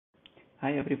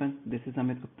Hi everyone, this is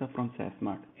Amit Gupta from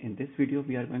saasmart. In this video,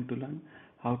 we are going to learn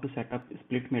how to set up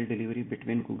split mail delivery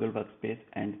between Google Workspace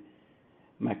and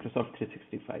Microsoft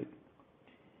 365.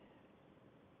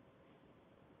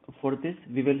 For this,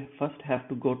 we will first have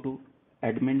to go to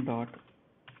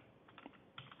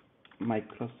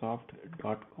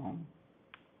admin.microsoft.com.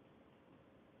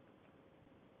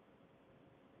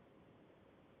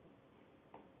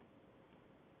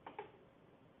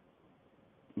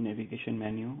 Navigation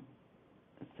menu,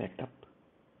 setup.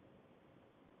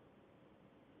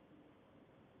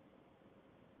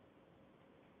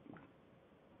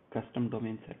 Custom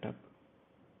domain setup,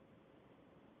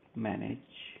 manage.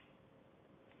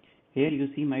 Here you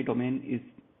see my domain is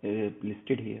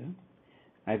listed here.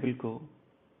 I will go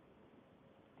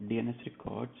DNS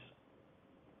records.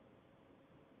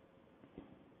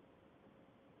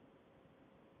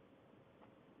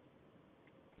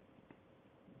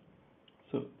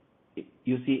 So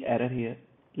you see error here.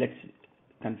 Let's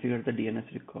configure the DNS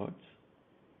records.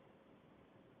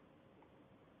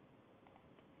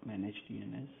 Manage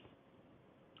DNS.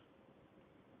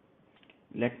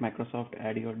 Let Microsoft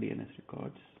add your DNS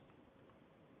records.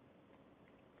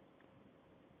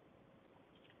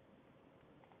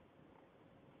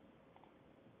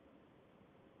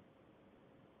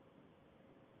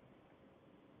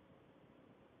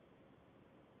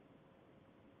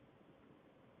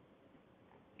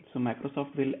 So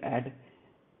Microsoft will add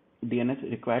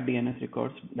required DNS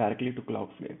records directly to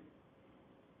Cloudflare.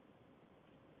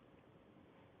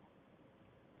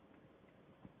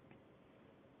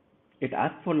 It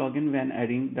asks for login when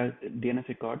adding the DNS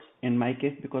records. In my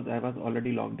case, because I was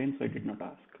already logged in, so it did not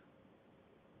ask.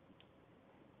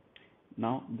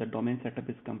 Now the domain setup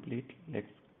is complete.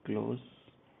 Let's close.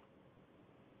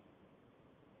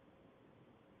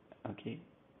 Okay,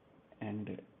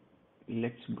 and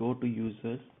let's go to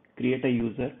users. Create a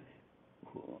user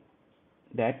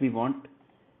that we want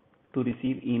to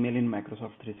receive email in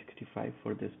Microsoft 365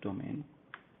 for this domain.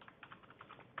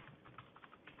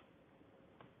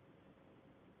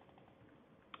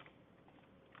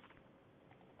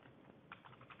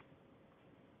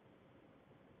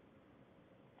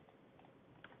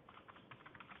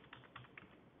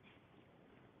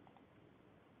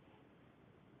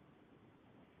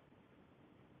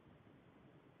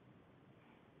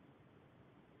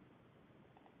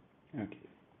 Okay,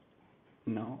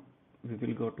 now we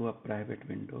will go to a private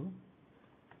window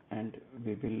and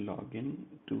we will log in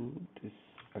to this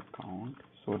account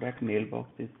so that mailbox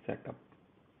is set up.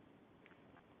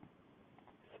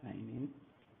 Sign in,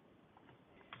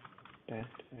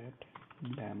 test at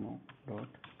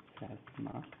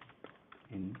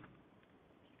demo.saasmart.in.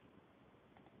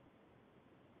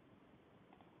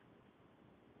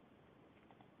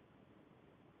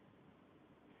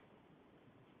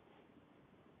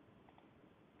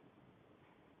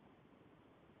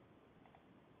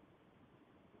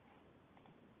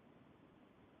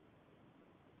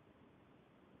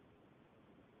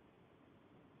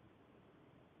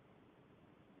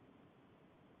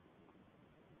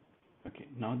 Okay,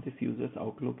 now this user's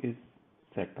Outlook is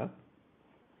set up.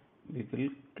 We will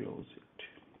close it.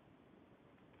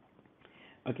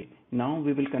 Okay, now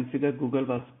we will configure Google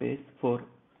Workspace for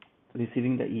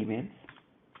receiving the emails.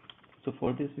 So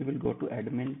for this, we will go to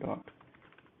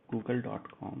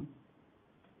admin.google.com,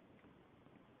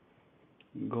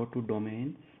 go to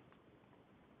domains.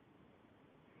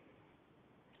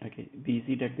 Okay, we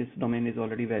see that this domain is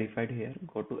already verified here.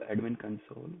 Go to admin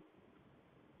console.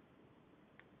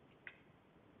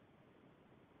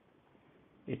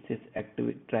 It says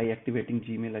try activating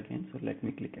Gmail again. So let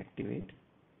me click activate.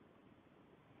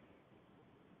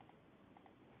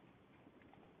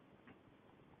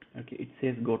 Okay, it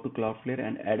says go to Cloudflare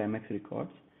and add MX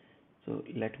records. So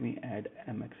let me add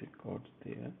MX records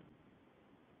there.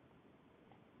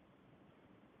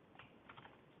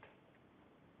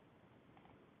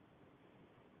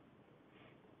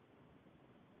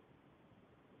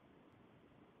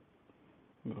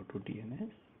 Go to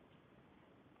DNS,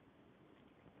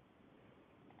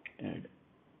 add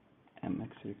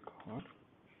MX record.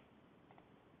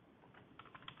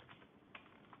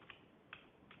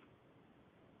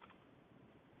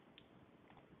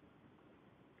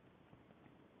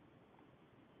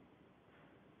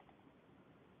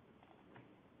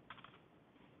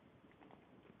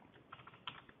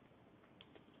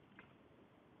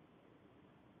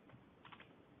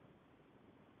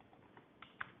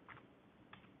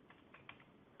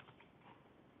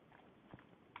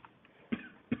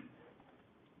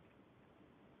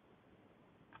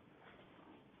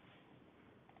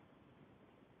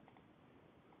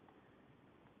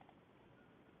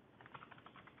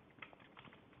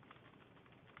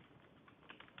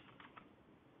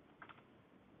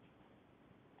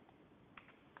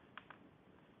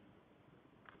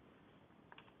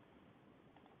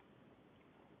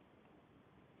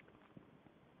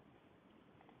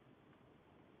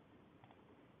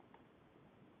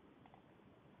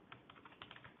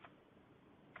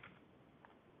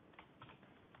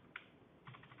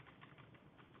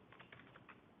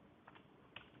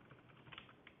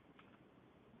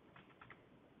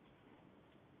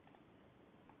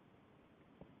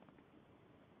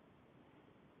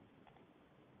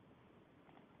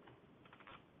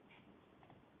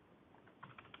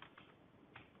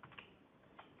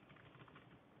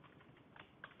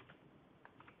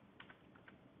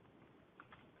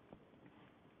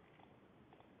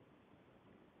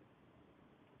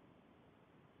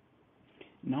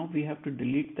 Now we have to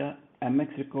delete the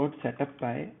MX record set up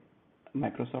by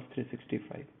Microsoft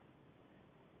 365.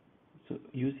 So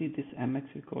you see this MX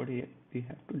record here, we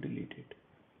have to delete it.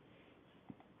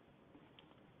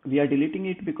 We are deleting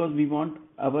it because we want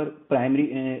our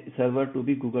primary server to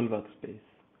be Google Workspace.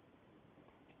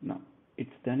 Now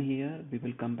it's done here. We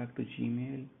will come back to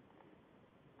Gmail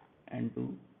and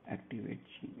do activate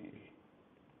Gmail.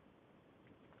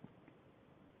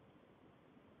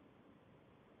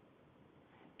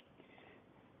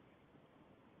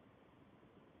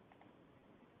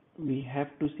 We have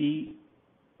to see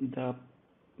the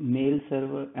mail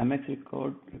server MX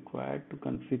record required to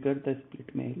configure the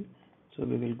split mail. So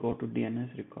we will go to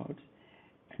DNS records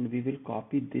and we will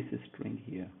copy this string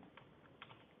here.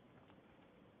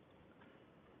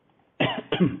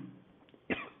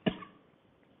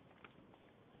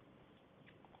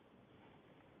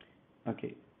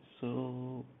 Okay,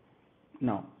 so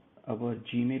now our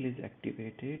Gmail is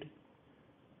activated.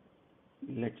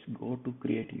 Let's go to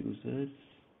create users.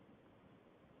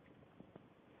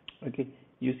 Okay,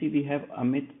 you see we have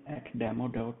Amit at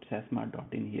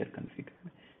demo.saasmart.in here configured.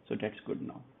 So that's good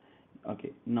now.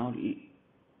 Okay, now we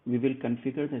will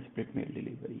configure the split mail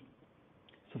delivery.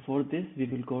 So for this we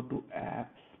will go to apps,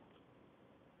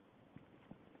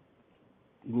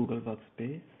 Google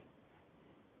Workspace,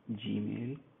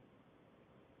 Gmail,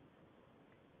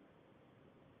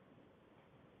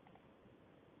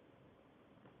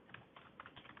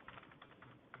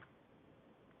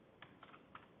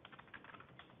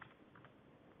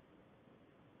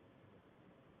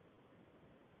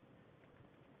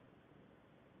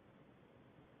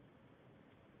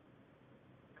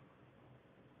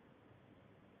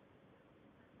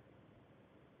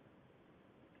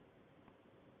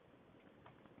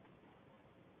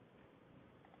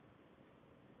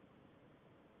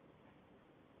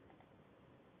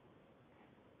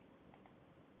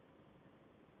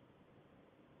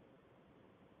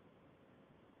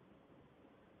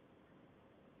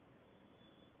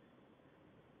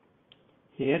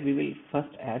 here we will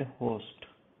first add host.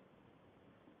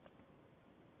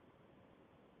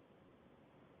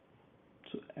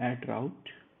 So add route.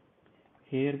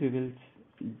 Here we will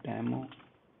demo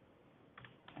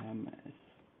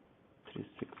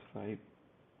MS365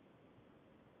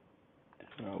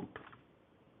 route.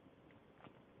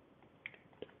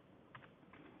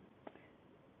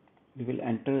 We will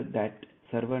enter that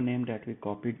server name that we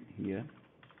copied here.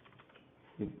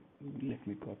 Let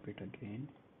me copy it again.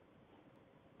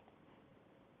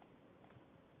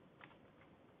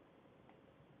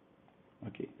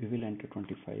 Okay, we will enter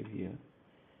 25 here.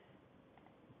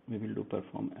 We will do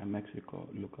perform MX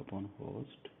lookup on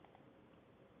host.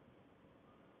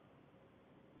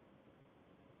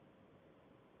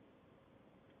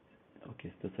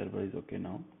 Okay, the server is okay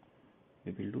now.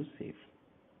 We will do save.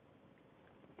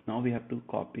 Now we have to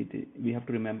we have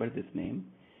to remember this name.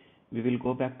 We will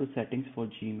go back to settings for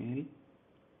Gmail.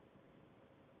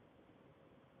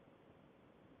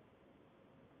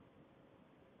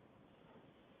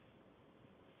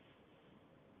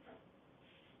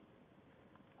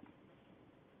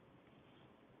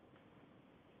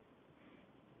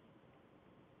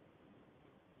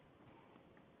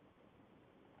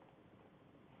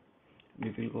 We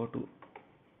will go to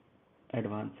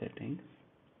advanced settings.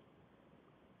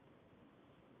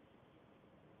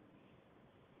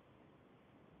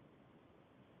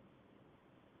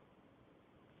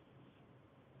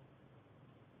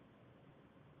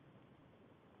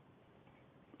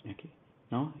 Okay,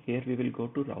 now here we will go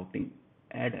to routing,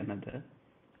 add another.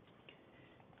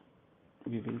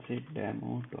 We will say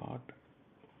demo dot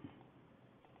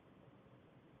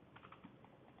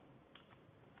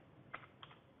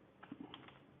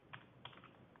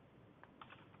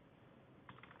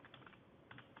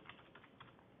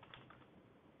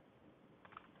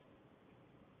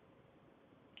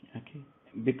okay,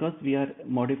 because we are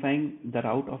modifying the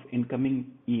route of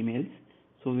incoming emails,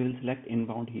 so we will select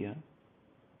inbound here,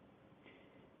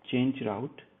 change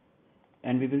route,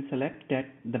 and we will select that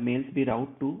the mails be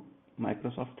route to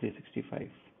Microsoft 365.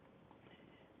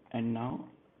 And now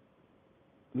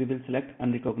we will select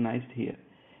unrecognized here.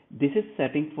 This is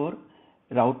setting for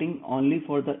routing only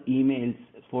for the emails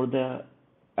for the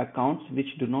accounts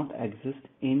which do not exist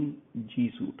in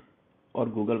G Suite or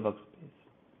Google Workspace.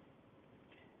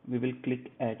 We will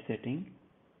click add setting.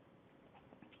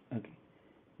 Okay,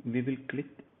 we will click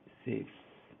save.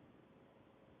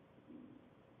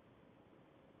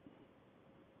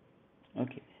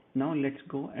 Okay, now let's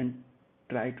go and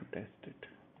try to test it.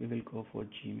 We will go for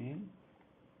Gmail.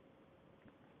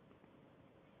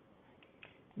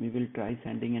 We will try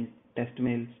sending in test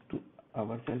mails to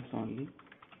ourselves only.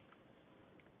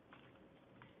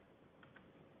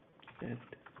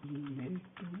 test email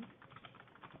to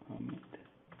Amit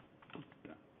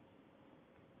Gupta.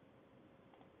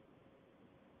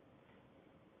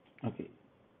 Okay,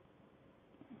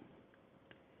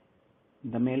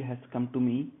 the mail has come to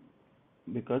me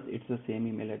because it's the same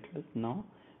email address. Now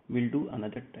we'll do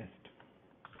another test.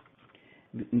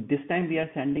 This time we are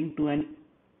sending to an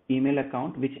email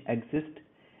account which exists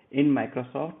in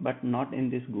Microsoft but not in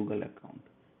this Google account.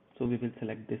 So we will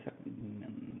select this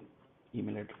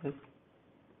email address,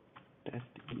 test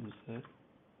user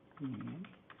email.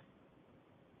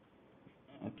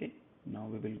 Okay, now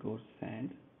we will go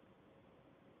send.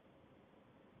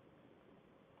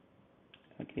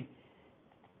 Okay,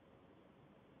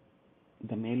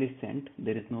 the mail is sent.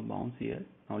 There is no bounce here.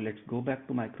 Now let's go back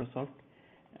to Microsoft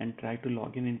and try to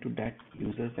log in into that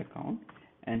user's account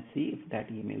and see if that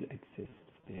email exists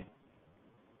there.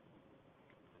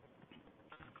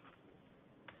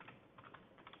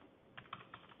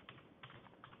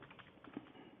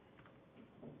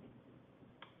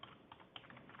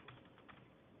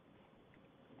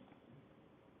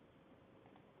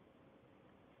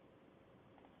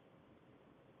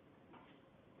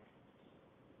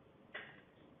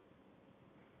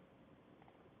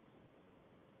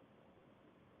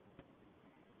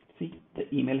 See,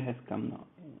 the email has come now,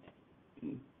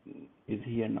 is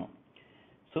here now.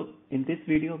 So in this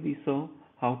video we saw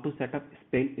how to set up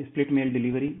split mail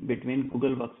delivery between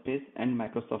Google Workspace and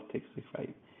Microsoft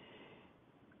 365.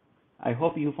 I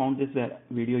hope you found this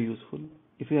video useful.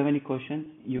 If you have any questions,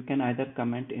 you can either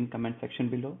comment in comment section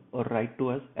below or write to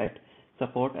us at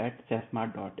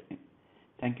support@saasmart.in.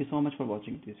 Thank you so much for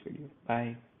watching this video.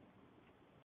 Bye.